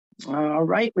All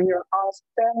right, we are all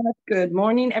set. Good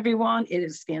morning, everyone. It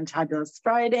is Fantabulous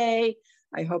Friday.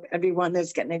 I hope everyone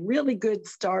is getting a really good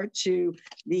start to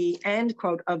the end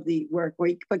quote of the work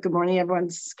week. But good morning, everyone.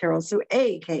 This is Carol Sue,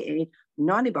 aka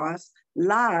Naughty Boss,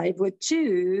 live with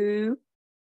two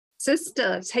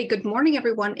sisters. Hey, good morning,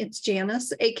 everyone. It's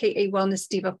Janice, aka Wellness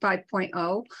Diva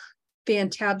 5.0.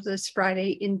 Fantabulous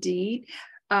Friday indeed.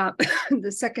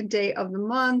 The second day of the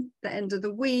month, the end of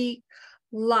the week.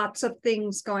 Lots of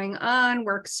things going on.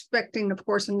 We're expecting, of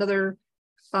course, another,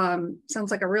 sounds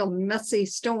like a real messy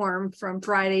storm from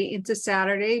Friday into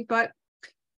Saturday, but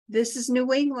this is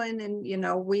New England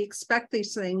and, we expect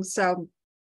these things. So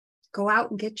go out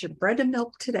and get your bread and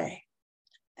milk today.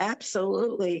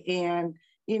 Absolutely. And,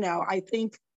 I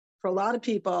think for a lot of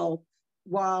people,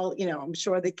 while, I'm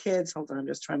sure the kids, hold on, I'm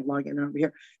just trying to log in over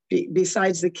here.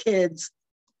 Besides the kids,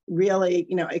 really,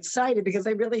 excited because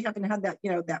they really haven't had that,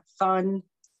 that fun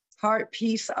part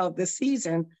piece of the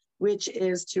season, which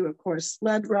is to, of course,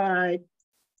 sled ride,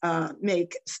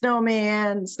 make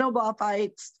snowman, snowball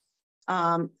fights,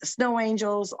 snow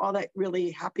angels, all that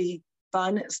really happy,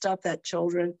 fun stuff that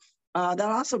children, that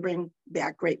also bring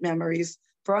back great memories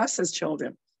for us as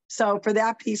children. So for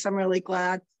that piece, I'm really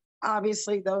glad.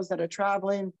 Obviously, those that are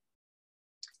traveling,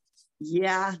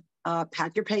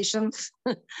 pack your patience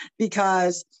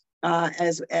because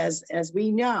as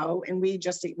we know, and we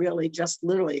just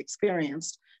literally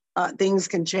experienced, things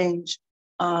can change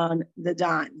on the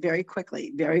dime very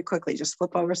quickly. Just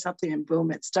flip over something and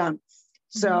boom, it's done.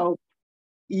 Mm-hmm. So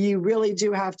you really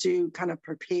do have to kind of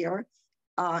prepare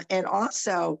and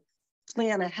also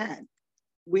plan ahead,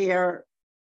 where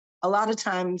a lot of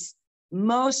times,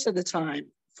 most of the time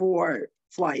for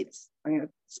flights, I'm going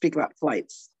to speak about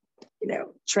flights,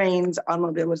 trains,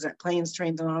 automobiles, planes,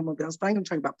 trains, and automobiles, but I'm going to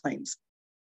talk about planes,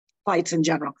 flights in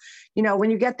general. When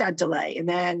you get that delay and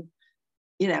then,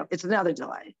 it's another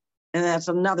delay and that's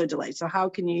another delay. So how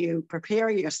can you prepare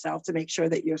yourself to make sure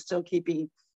that you're still keeping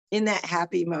in that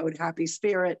happy mode, happy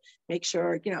spirit? Make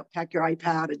sure, pack your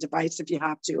iPad, a device if you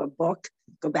have to, a book,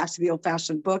 go back to the old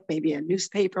fashioned book, maybe a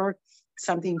newspaper,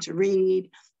 something to read.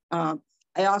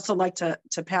 I also like to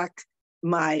pack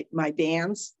my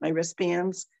bands, my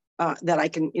wristbands, that I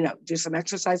can, do some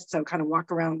exercise. So kind of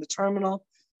walk around the terminal,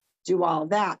 do all of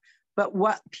that. But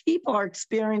what people are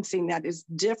experiencing that is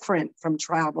different from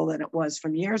travel than it was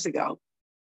from years ago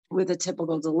with a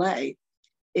typical delay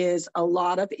is a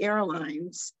lot of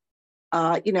airlines,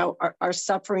 are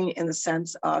suffering in the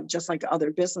sense of, just like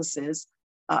other businesses,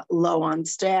 low on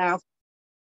staff.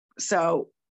 So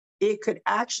it could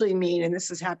actually mean, and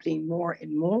this is happening more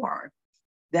and more,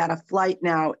 that a flight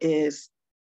now is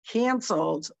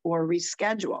canceled or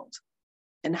rescheduled.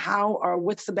 And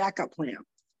what's the backup plan?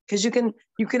 Because you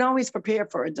can always prepare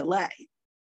for a delay.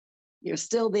 You're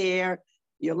still there,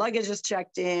 your luggage is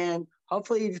checked in,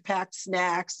 hopefully you've packed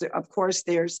snacks. Of course,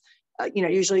 there's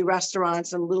usually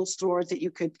restaurants and little stores that you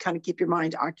could kind of keep your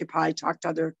mind occupied, talk to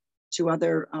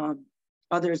other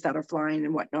others that are flying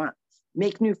and whatnot,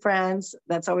 make new friends.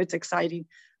 That's always exciting.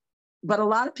 But a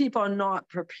lot of people are not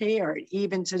prepared,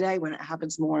 even today when it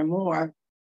happens more and more,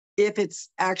 if it's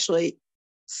actually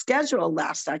scheduled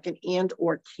last second and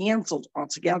or canceled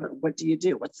altogether. What do you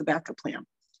do? What's the backup plan?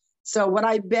 So what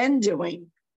I've been doing,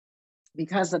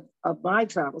 because of my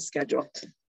travel schedule,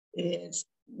 is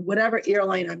whatever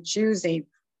airline I'm choosing,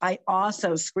 I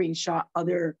also screenshot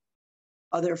other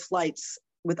flights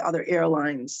with other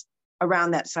airlines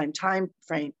around that same time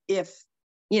frame. If,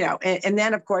 and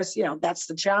then of course, that's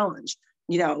the challenge,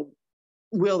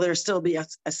 will there still be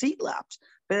a seat left?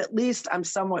 But at least I'm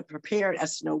somewhat prepared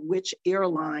as to know which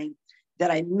airline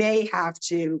that I may have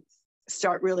to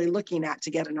start really looking at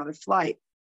to get another flight.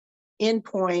 In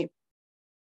point,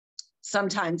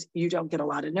 sometimes you don't get a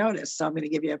lot of notice. So I'm going to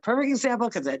give you a perfect example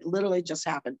because it literally just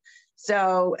happened.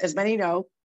 So as many know,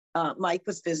 Mike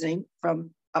was visiting from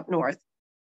up north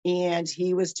and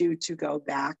he was due to go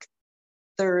back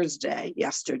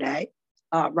yesterday,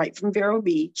 right from Vero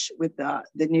Beach with the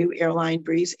new airline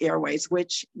Breeze Airways,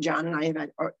 which John and I have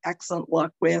had excellent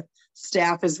luck with.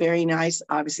 Staff is very nice,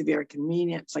 obviously very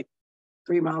convenient. It's like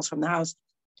 3 miles from the house.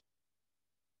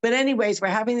 But anyways, we're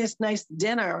having this nice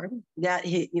dinner that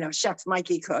Chef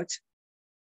Mikey cooked.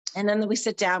 And then we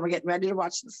sit down, we're getting ready to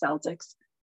watch the Celtics.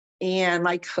 And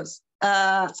Mike goes,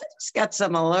 I just got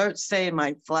some alerts saying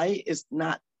my flight is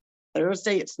not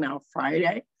Thursday, it's now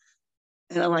Friday.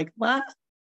 And I'm like, what?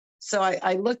 So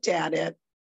I looked at it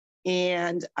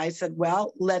and I said,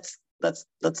 well, let's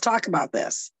talk about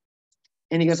this.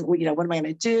 And he goes, well, what am I going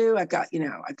to do? I've got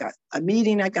a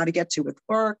meeting I've got to get to with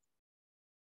work.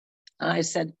 And I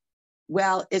said,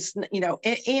 Well, it's,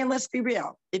 and let's be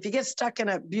real. If you get stuck in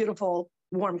a beautiful,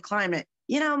 warm climate,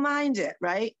 you don't mind it,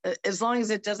 right? As long as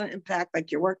it doesn't impact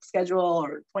like your work schedule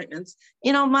or appointments,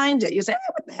 you don't mind it. You say,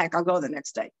 what the heck, I'll go the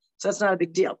next day. So it's not a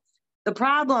big deal. The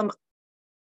problem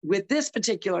with this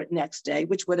particular next day,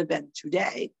 which would have been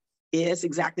today, is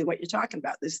exactly what you're talking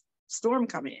about, this storm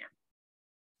coming in.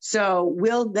 So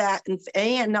will that,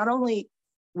 and not only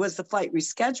was the flight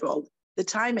rescheduled, the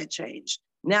time had changed.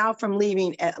 Now from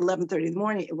leaving at 11:30 in the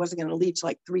morning, it wasn't going to leave to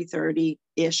like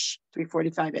 3:30-ish,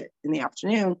 3:45 in the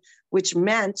afternoon, which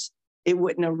meant it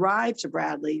wouldn't arrive to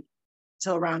Bradley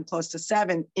till around close to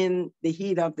 7 in the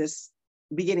heat of this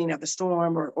beginning of the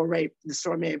storm, or right, the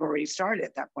storm may have already started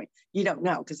at that point. You don't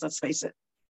know, because let's face it,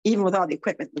 even with all the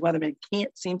equipment, the weathermen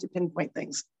can't seem to pinpoint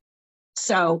things.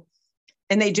 So,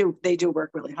 and they do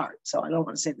work really hard. So I don't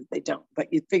want to say that they don't,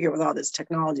 but you figure with all this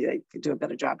technology, they could do a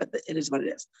better job, but it is what it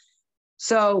is.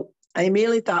 So I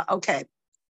immediately thought, okay,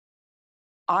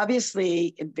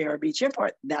 obviously in Vero Beach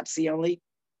Airport, that's the only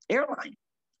airline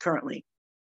currently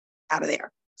out of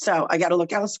there. So I got to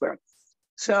look elsewhere.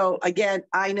 So again,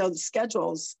 I know the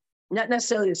schedules, not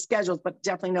necessarily the schedules, but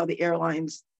definitely know the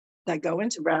airlines that go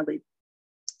into Bradley.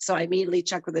 So I immediately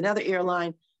checked with another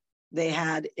airline. They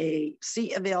had a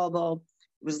seat available.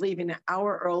 It was leaving an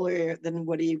hour earlier than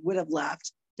what he would have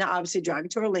left. Now, obviously driving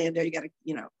to Orlando, you got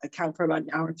to, account for about an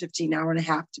hour and 15, hour and a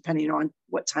half, depending on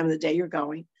what time of the day you're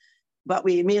going. But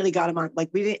we immediately got him on, I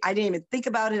didn't even think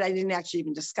about it. I didn't actually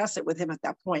even discuss it with him at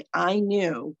that point. I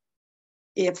knew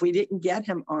if we didn't get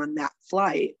him on that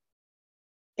flight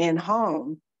and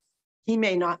home, he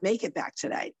may not make it back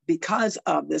today because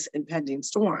of this impending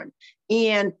storm.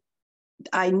 And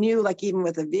I knew, like, even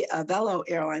with the Velo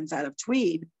Airlines out of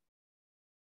Tweed,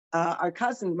 our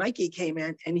cousin Mikey came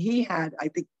in, and he had, I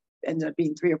think, ended up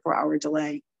being 3 or 4 hour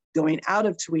delay going out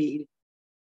of Tweed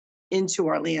into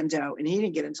Orlando, and he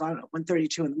didn't get until, I don't know,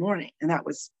 1:32 in the morning, and that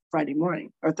was Friday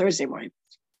morning or Thursday morning.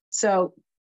 So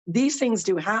these things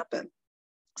do happen.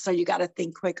 So you got to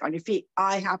think quick on your feet.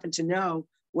 I happen to know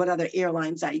what other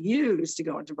airlines I use to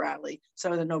go into Bradley,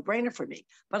 so it's a no-brainer for me.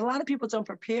 But a lot of people don't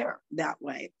prepare that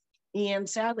way. And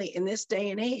sadly, in this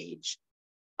day and age,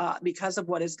 because of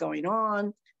what is going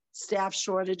on, staff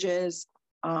shortages,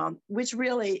 which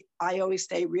really, I always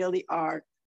say, really are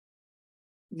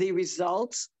the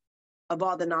results of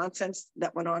all the nonsense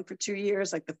that went on for 2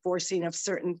 years, like the forcing of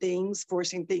certain things,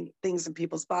 forcing things in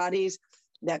people's bodies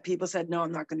that people said, no,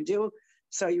 I'm not going to do.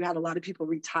 So you had a lot of people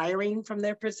retiring from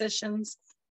their positions,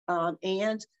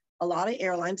 and a lot of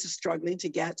airlines are struggling to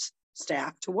get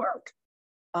staff to work.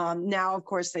 Now, of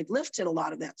course, they've lifted a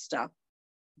lot of that stuff,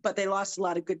 but they lost a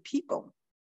lot of good people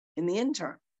in the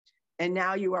interim. And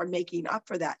now you are making up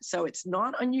for that. So it's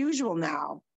not unusual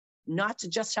now not to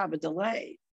just have a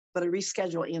delay, but a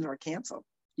reschedule and or cancel.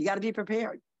 You got to be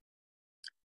prepared.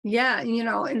 Yeah,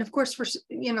 and of course, for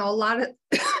a lot of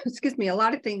excuse me, a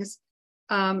lot of things,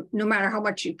 no matter how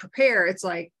much you prepare, it's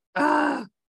like, so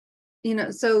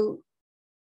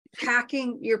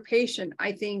packing your patient,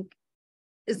 I think,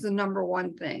 is the number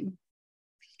one thing.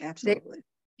 Absolutely.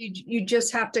 You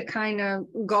just have to kind of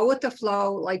go with the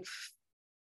flow, like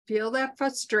feel that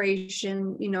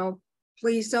frustration,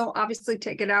 please don't obviously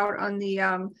take it out on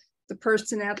the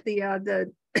person at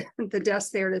the the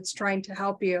desk there that's trying to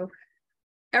help you.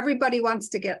 Everybody wants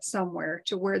to get somewhere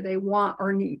to where they want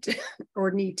or need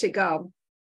to go.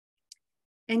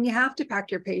 And you have to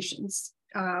pack your patience,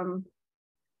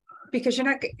 because you're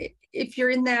not, if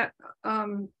you're in that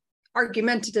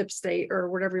argumentative state or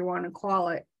whatever you want to call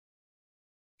it,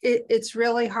 it's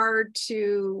really hard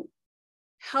to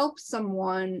help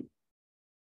someone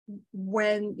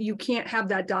when you can't have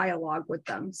that dialogue with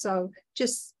them. So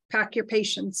just pack your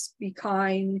patience, be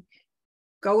kind,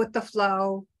 go with the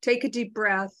flow, take a deep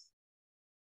breath,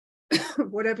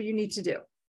 whatever you need to do.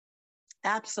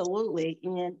 Absolutely.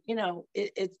 And,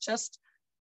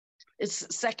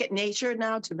 it's second nature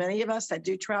now to many of us that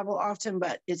do travel often,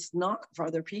 but it's not for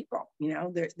other people.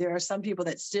 There are some people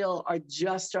that still are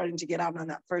just starting to get out on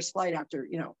that first flight after,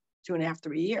 2.5,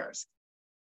 3 years.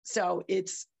 So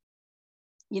it's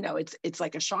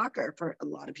like a shocker for a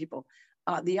lot of people.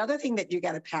 The other thing that you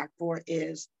got to pack for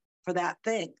is for that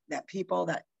thing that people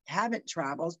that haven't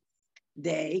traveled,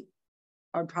 they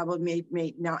are probably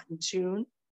made not in tune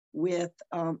with,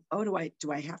 do I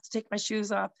have to take my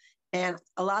shoes off? And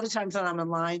a lot of times when I'm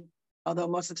online, although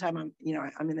most of the time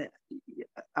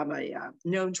I'm a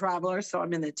known traveler, so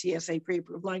I'm in the TSA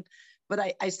pre-approved line, but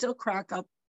I still crack up,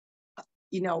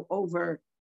 over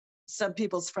some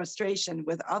people's frustration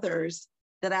with others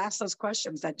that ask those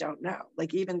questions that don't know,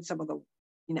 like even some of the,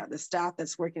 the staff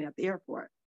that's working at the airport.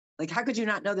 Like, how could you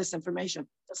not know this information?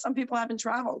 Some people haven't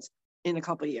traveled in a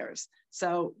couple of years.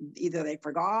 So either they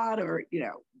forgot or,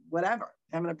 whatever,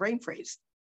 having a brain freeze.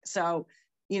 So,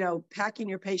 packing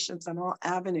your patience on all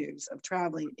avenues of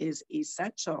traveling is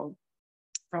essential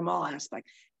from all aspects.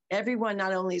 Everyone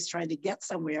not only is trying to get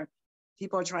somewhere,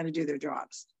 people are trying to do their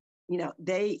jobs.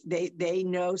 They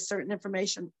know certain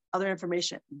information, other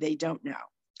information they don't know.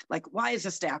 Like, why is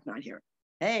the staff not here?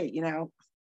 Hey,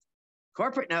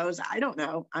 corporate knows, I don't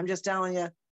know. I'm just telling you,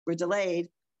 we're delayed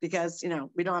because,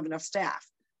 we don't have enough staff.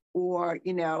 Or,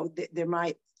 there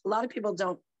might, a lot of people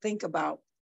don't think about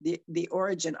the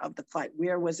origin of the flight.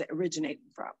 Where was it originating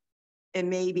from? And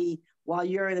maybe while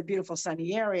you're in a beautiful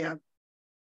sunny area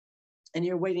and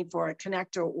you're waiting for a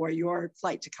connector or your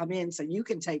flight to come in so you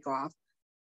can take off,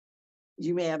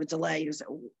 you may have a delay. You say,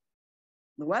 oh,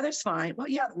 the weather's fine. Well,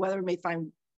 yeah, the weather may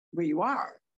find where you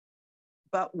are,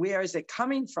 but where is it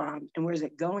coming from and where is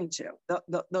it going to?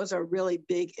 Those are really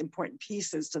big, important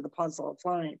pieces to the puzzle of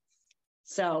flying.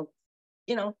 So,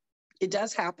 it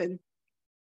does happen.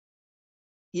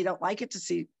 You don't like it to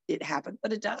see it happen,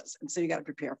 but it does. And so you got to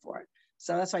prepare for it.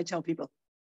 So that's why I tell people,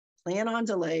 plan on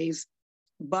delays,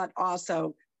 but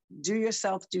also do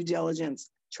yourself due diligence.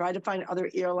 Try to find other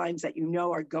airlines that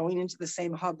are going into the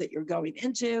same hub that you're going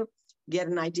into. Get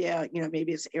an idea,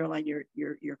 maybe it's an airline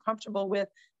you're comfortable with.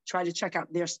 Try to check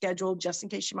out their schedule just in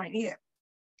case you might need it.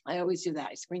 I always do that.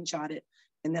 I screenshot it,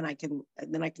 and then I can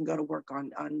go to work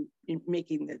on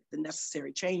making the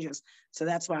necessary changes. So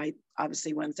that's why,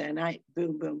 obviously, Wednesday night,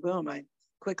 boom, boom, boom, I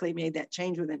quickly made that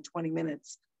change within 20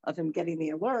 minutes of him getting the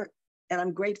alert. And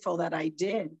I'm grateful that I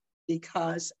did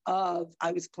because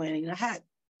I was planning ahead.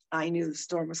 I knew the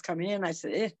storm was coming in. I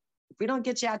said, if we don't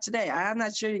get you out today, I'm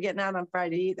not sure you're getting out on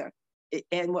Friday either.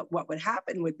 And what would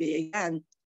happen would be, again,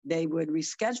 they would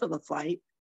reschedule the flight.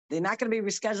 They're not going to be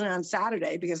rescheduling on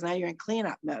Saturday because now you're in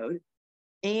cleanup mode.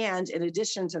 And in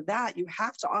addition to that, you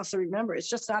have to also remember, it's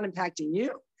just not impacting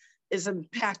you. It's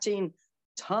impacting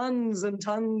tons and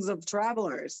tons of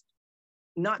travelers,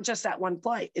 not just that one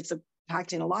flight. It's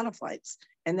impacting a lot of flights.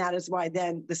 And that is why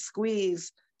then the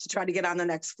squeeze to try to get on the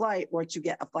next flight or to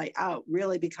get a flight out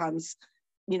really becomes,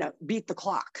 beat the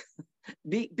clock,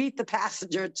 beat the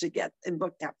passenger to get and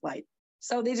book that flight.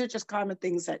 So these are just common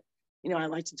things that, I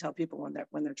like to tell people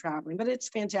when they're traveling. But it's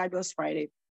Fantabulous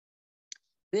Friday.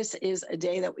 This is a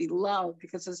day that we love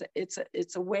because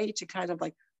it's a way to kind of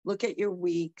like look at your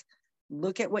week,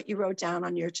 look at what you wrote down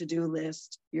on your to-do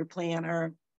list, your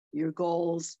planner, your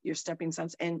goals, your stepping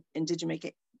stones, and did you make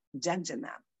a dent in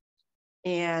them?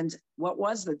 And what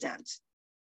was the dent?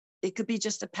 It could be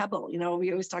just a pebble.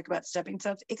 We always talk about stepping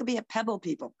stones. It could be a pebble,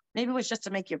 people. Maybe it was just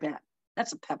to make your bed.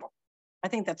 That's a pebble. I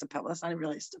think that's a pebble. That's not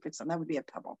really a stepping stone. That would be a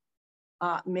pebble.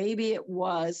 Maybe it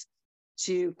was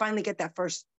to finally get that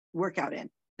first workout in.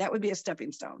 That would be a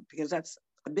stepping stone because that's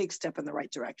a big step in the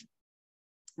right direction.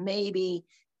 Maybe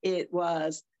it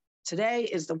was, today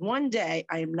is the one day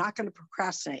I am not going to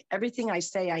procrastinate. Everything I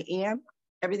say I am,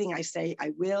 everything I say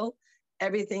I will,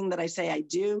 everything that I say I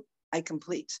do, I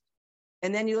complete.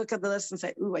 And then you look at the list and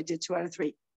say, ooh, I did 2 out of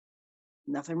 3.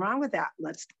 Nothing wrong with that.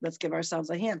 Let's give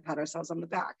ourselves a hand, pat ourselves on the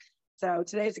back. So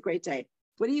today's a great day.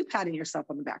 What are you patting yourself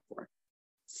on the back for,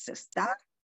 sister?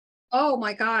 Oh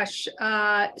my gosh,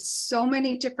 so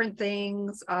many different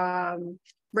things.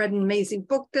 Read an amazing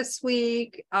book this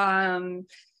week. A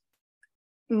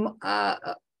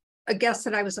guest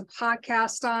that I was a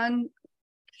podcast on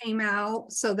came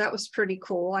out, so that was pretty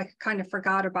cool. I kind of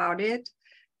forgot about it.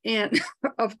 And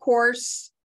of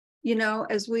course,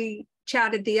 as we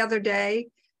chatted the other day,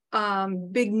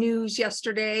 big news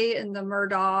yesterday in the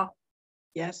Murdaugh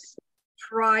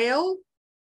trial.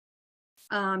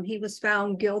 He was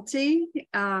found guilty.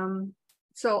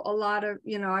 So a lot of,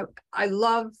 I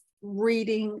love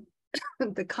reading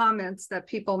the comments that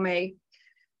people make.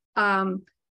 And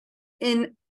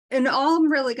all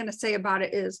I'm really going to say about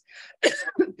it is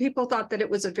people thought that it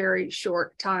was a very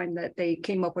short time that they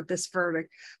came up with this verdict.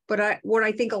 But what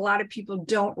I think a lot of people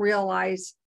don't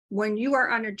realize, when you are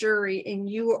on a jury and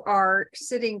you are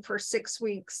sitting for 6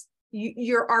 weeks,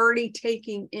 you're already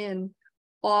taking in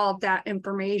all of that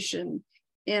information.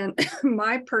 And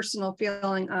my personal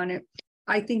feeling on it,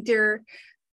 I think that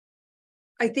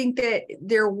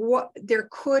there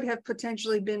could have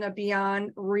potentially been a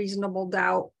beyond reasonable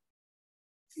doubt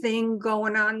thing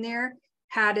going on there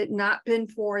had it not been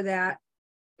for that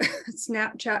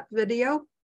Snapchat video.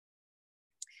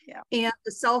 Yeah. And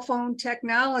the cell phone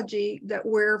technology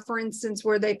for instance,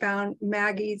 where they found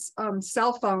Maggie's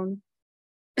cell phone,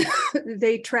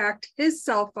 they tracked his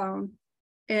cell phone,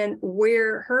 and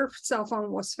where her cell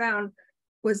phone was found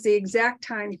was the exact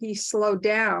time he slowed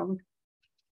down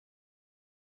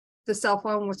the cell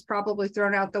phone was probably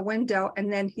thrown out the window,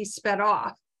 and then he sped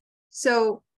off.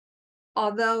 So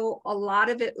although a lot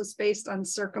of it was based on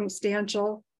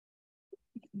circumstantial,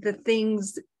 the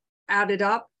things added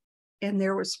up, and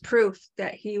there was proof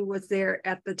that he was there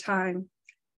at the time.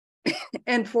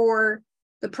 And for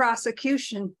the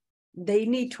prosecution, they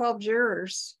need 12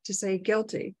 jurors to say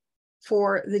guilty.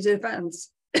 For the defense,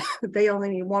 they only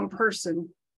need one person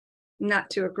not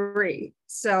to agree.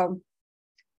 So,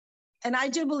 and I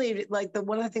do believe, like,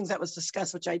 one of the things that was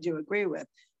discussed, which I do agree with,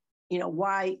 you know,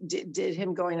 why did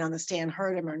him going on the stand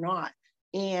hurt him or not?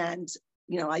 And,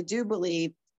 you know, I do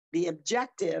believe the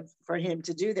objective for him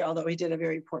to do that, although he did a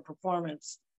very poor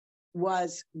performance,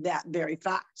 was that very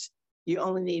fact. You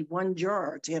only need one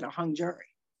juror to get a hung jury.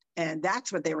 And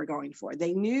that's what they were going for.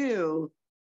 They knew,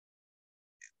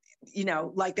 you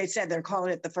know, like they said, they're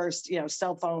calling it the first, you know,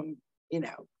 cell phone, you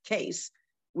know, case,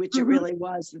 which it really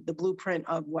was the blueprint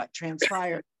of what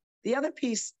transpired. The other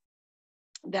piece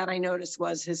that I noticed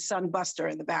was his son Buster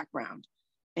in the background.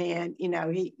 And, you know,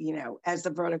 he, you know, as the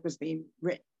verdict was being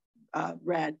read,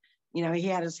 you know, he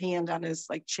had his hand on his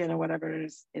like chin or whatever it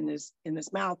is in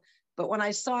his mouth. But when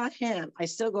I saw him, I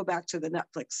still go back to the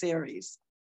Netflix series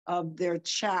of their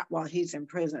chat while he's in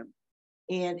prison.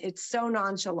 And it's so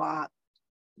nonchalant.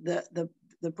 The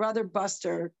brother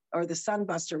Buster, or the son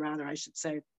Buster rather, I should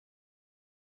say,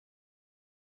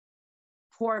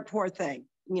 poor thing.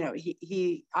 You know,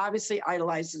 he obviously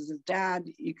idolizes his dad.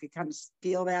 You could kind of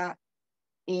feel that,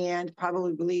 and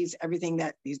probably believes everything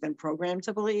that he's been programmed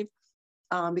to believe,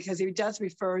 because he does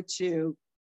refer to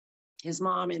his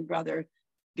mom and brother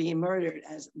being murdered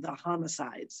as the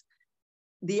homicides.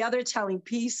 The other telling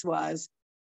piece was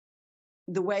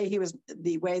the way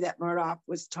that Murdaugh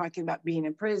was talking about being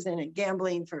in prison and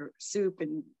gambling for soup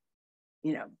and,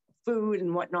 you know, food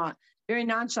and whatnot. Very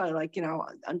nonchalant, like, you know,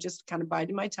 I'm just kind of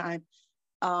biding my time.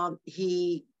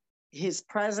 His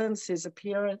presence, his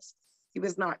appearance, he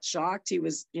was not shocked. He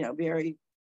was, you know, very,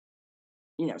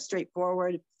 you know,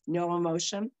 straightforward, no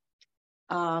emotion.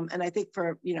 And I think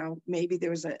for, you know, maybe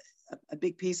there was a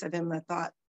big piece of him that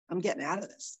thought, I'm getting out of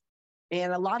this.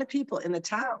 And a lot of people in the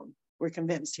town were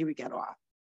convinced he would get off.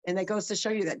 And that goes to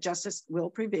show you that justice will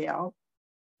prevail.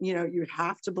 You know, you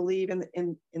have to believe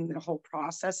in the whole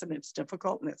process, and it's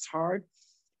difficult and it's hard.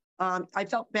 I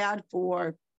felt bad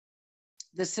for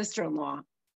the sister-in-law.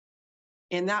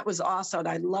 And that was also, and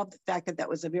I love the fact that that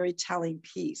was a very telling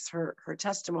piece, her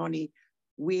testimony,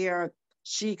 where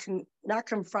she can not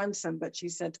confronts him, but she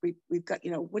said, we've got,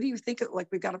 you know, what do you think? Like,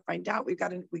 we've got to find out. We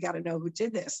got to know who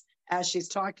did this, as she's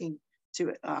talking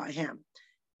to him.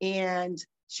 And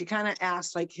she kind of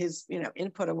asked like his, you know,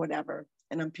 input or whatever.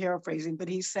 And I'm paraphrasing, but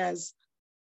he says,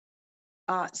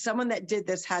 someone that did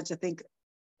this had to think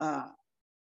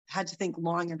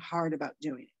long and hard about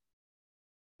doing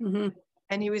it. Mm-hmm.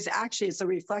 And he was actually, it's a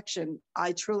reflection,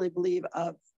 I truly believe,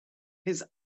 of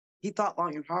he thought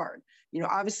long and hard. You know,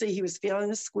 obviously he was feeling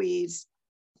the squeeze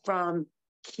from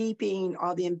keeping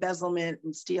all the embezzlement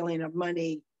and stealing of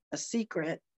money a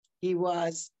secret. He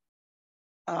was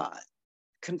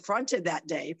confronted that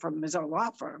day from his own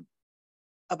law firm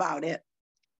about it.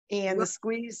 And the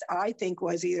squeeze, I think,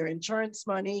 was either insurance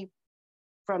money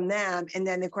from them. And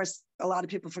then, of course, a lot of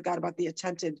people forgot about the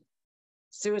attempted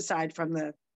suicide from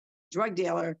the drug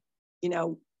dealer, you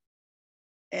know,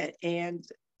 and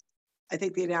I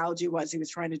think the analogy was he was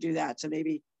trying to do that to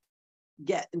maybe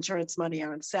get insurance money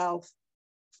on himself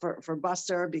for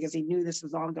Buster, because he knew this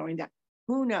was all going down.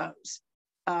 Who knows?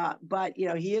 But, you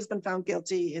know, he has been found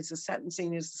guilty. His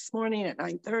sentencing is this morning at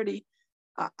 9:30.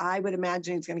 I would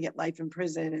imagine he's going to get life in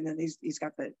prison, and then he's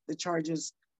got the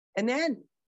charges. And then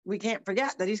we can't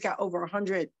forget that he's got over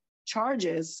 100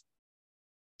 charges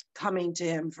coming to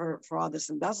him for all this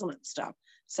embezzlement stuff.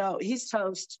 So he's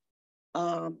toast,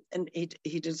 and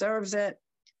he deserves it.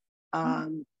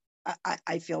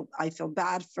 I feel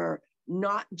bad for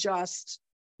not just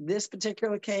this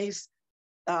particular case,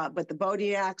 but the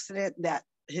boating accident that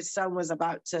his son was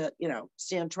about to, you know,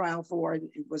 stand trial for and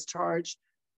was charged.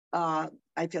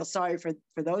 I feel sorry for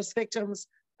those victims.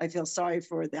 I feel sorry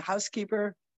for the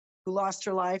housekeeper who lost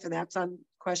her life, and that's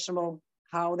unquestionable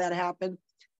how that happened.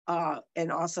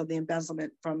 And also the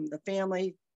embezzlement from the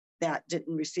family that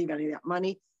didn't receive any of that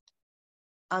money.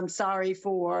 I'm sorry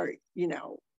for, you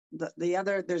know,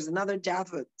 there's another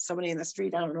death with somebody in the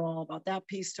street. I don't know all about that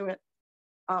piece to it.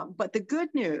 But the good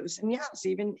news, and yes,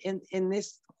 even in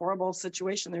this horrible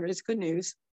situation, there is good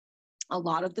news. A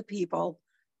lot of the people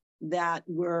that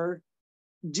were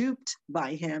duped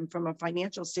by him from a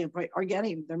financial standpoint are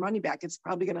getting their money back. It's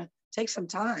probably going to take some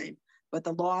time, but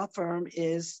the law firm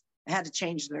had to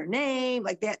change their name,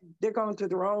 like that. They're going through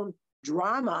their own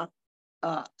drama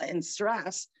and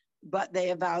stress, but they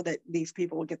avow that these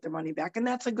people will get their money back. And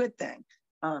that's a good thing.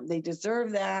 They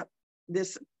deserve that.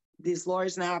 These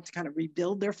lawyers now have to kind of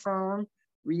rebuild their firm,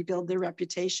 rebuild their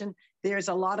reputation. There's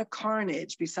a lot of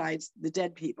carnage besides the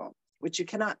dead people, which you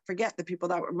cannot forget, the people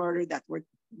that were murdered, that were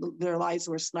their lives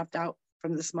were snuffed out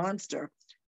from this monster.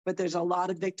 But there's a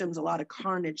lot of victims, a lot of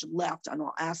carnage left on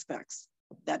all aspects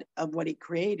of what he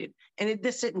created. And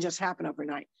this didn't just happen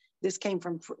overnight. This came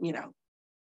from,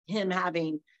 him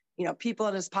having, people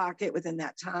in his pocket within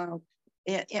that town.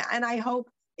 And I hope,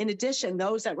 in addition,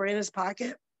 those that were in his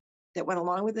pocket that went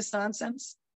along with this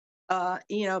nonsense,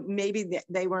 maybe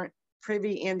they weren't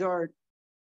privy or,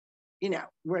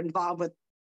 were involved with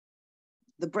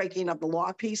the breaking of the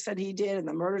law piece that he did and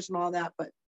the murders and all that. But,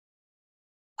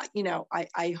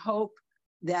 I hope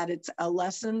that it's a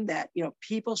lesson that,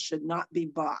 people should not be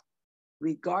bought,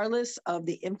 regardless of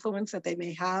the influence that they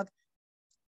may have.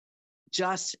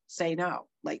 Just say no.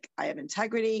 Like, I have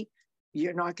integrity.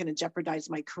 You're not going to jeopardize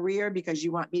my career because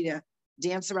you want me to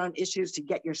dance around issues to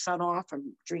get your son off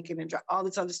from drinking and all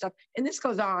this other stuff. And this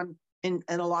goes on in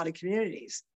a lot of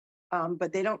communities.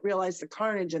 But they don't realize the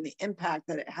carnage and the impact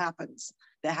that happens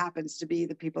to be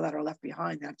the people that are left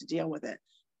behind that have to deal with it.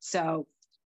 So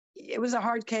it was a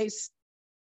hard case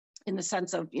in the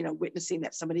sense of, witnessing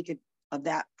that somebody of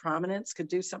that prominence could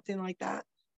do something like that.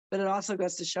 But it also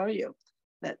goes to show you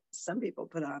that some people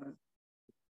put on a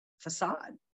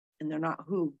facade and they're not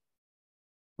whom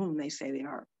they say they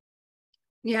are.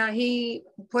 Yeah, he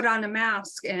put on a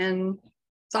mask and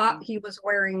thought he was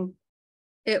wearing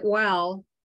it well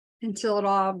until it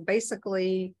all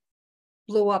basically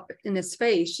blew up in his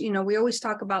face. We always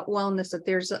talk about wellness, that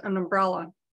there's an umbrella.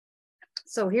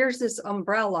 So here's this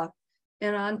umbrella,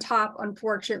 and on top,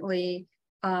 unfortunately,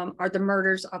 are the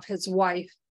murders of his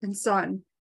wife and son.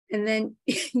 And then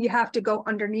you have to go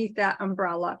underneath that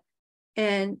umbrella.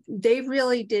 And they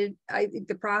really did, I think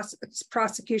the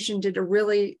prosecution did a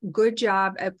really good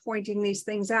job at pointing these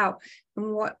things out.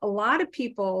 And what a lot of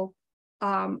people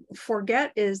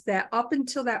forget is that up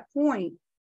until that point,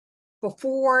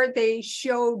 before they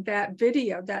showed that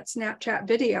video, that Snapchat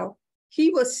video, he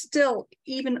was still,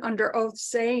 even under oath,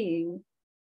 saying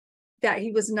that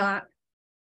he was not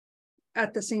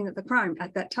at the scene of the crime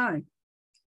at that time.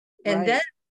 And right. Then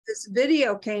this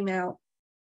video came out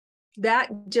that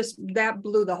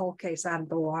blew the whole case out of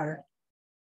the water.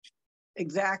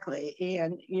 Exactly.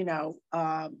 And,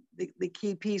 the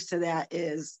key piece to that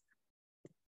is,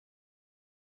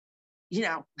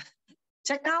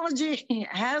 technology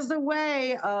has a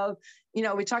way of,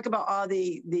 we talk about all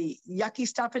the yucky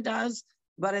stuff it does,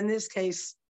 but in this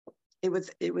case, it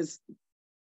was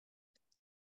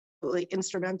really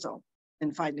instrumental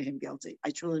in finding him guilty.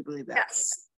 I truly believe that.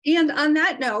 Yes. And on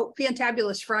that note,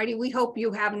 Fantabulous Friday, we hope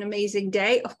you have an amazing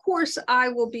day. Of course, I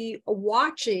will be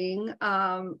watching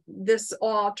this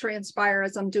all transpire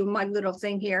as I'm doing my little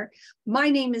thing here. My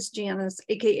name is Janice,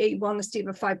 aka Wellness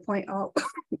Diva 5.0.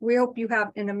 We hope you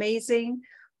have an amazing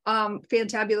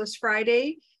Fantabulous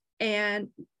Friday. And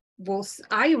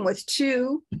I am with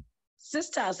two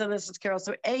sisters, and this is Carol,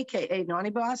 so aka Naughty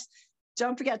Boss.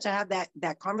 Don't forget to have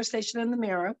that conversation in the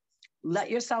mirror.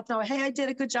 Let yourself know, hey, I did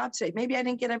a good job today. Maybe I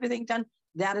didn't get everything done.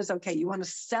 That is okay. You want to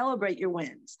celebrate your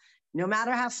wins, no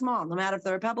matter how small, no matter if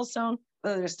they're a pebble stone,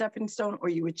 whether they're a stepping stone, or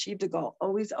you achieved a goal.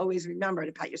 Always, always remember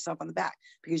to pat yourself on the back,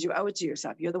 because you owe it to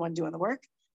yourself. You're the one doing the work.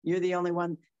 You're the only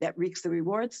one that reaps the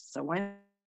rewards. So why not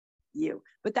you?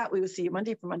 With that, we will see you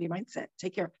Monday for Monday Mindset.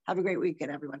 Take care. Have a great weekend,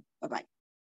 everyone. Bye-bye.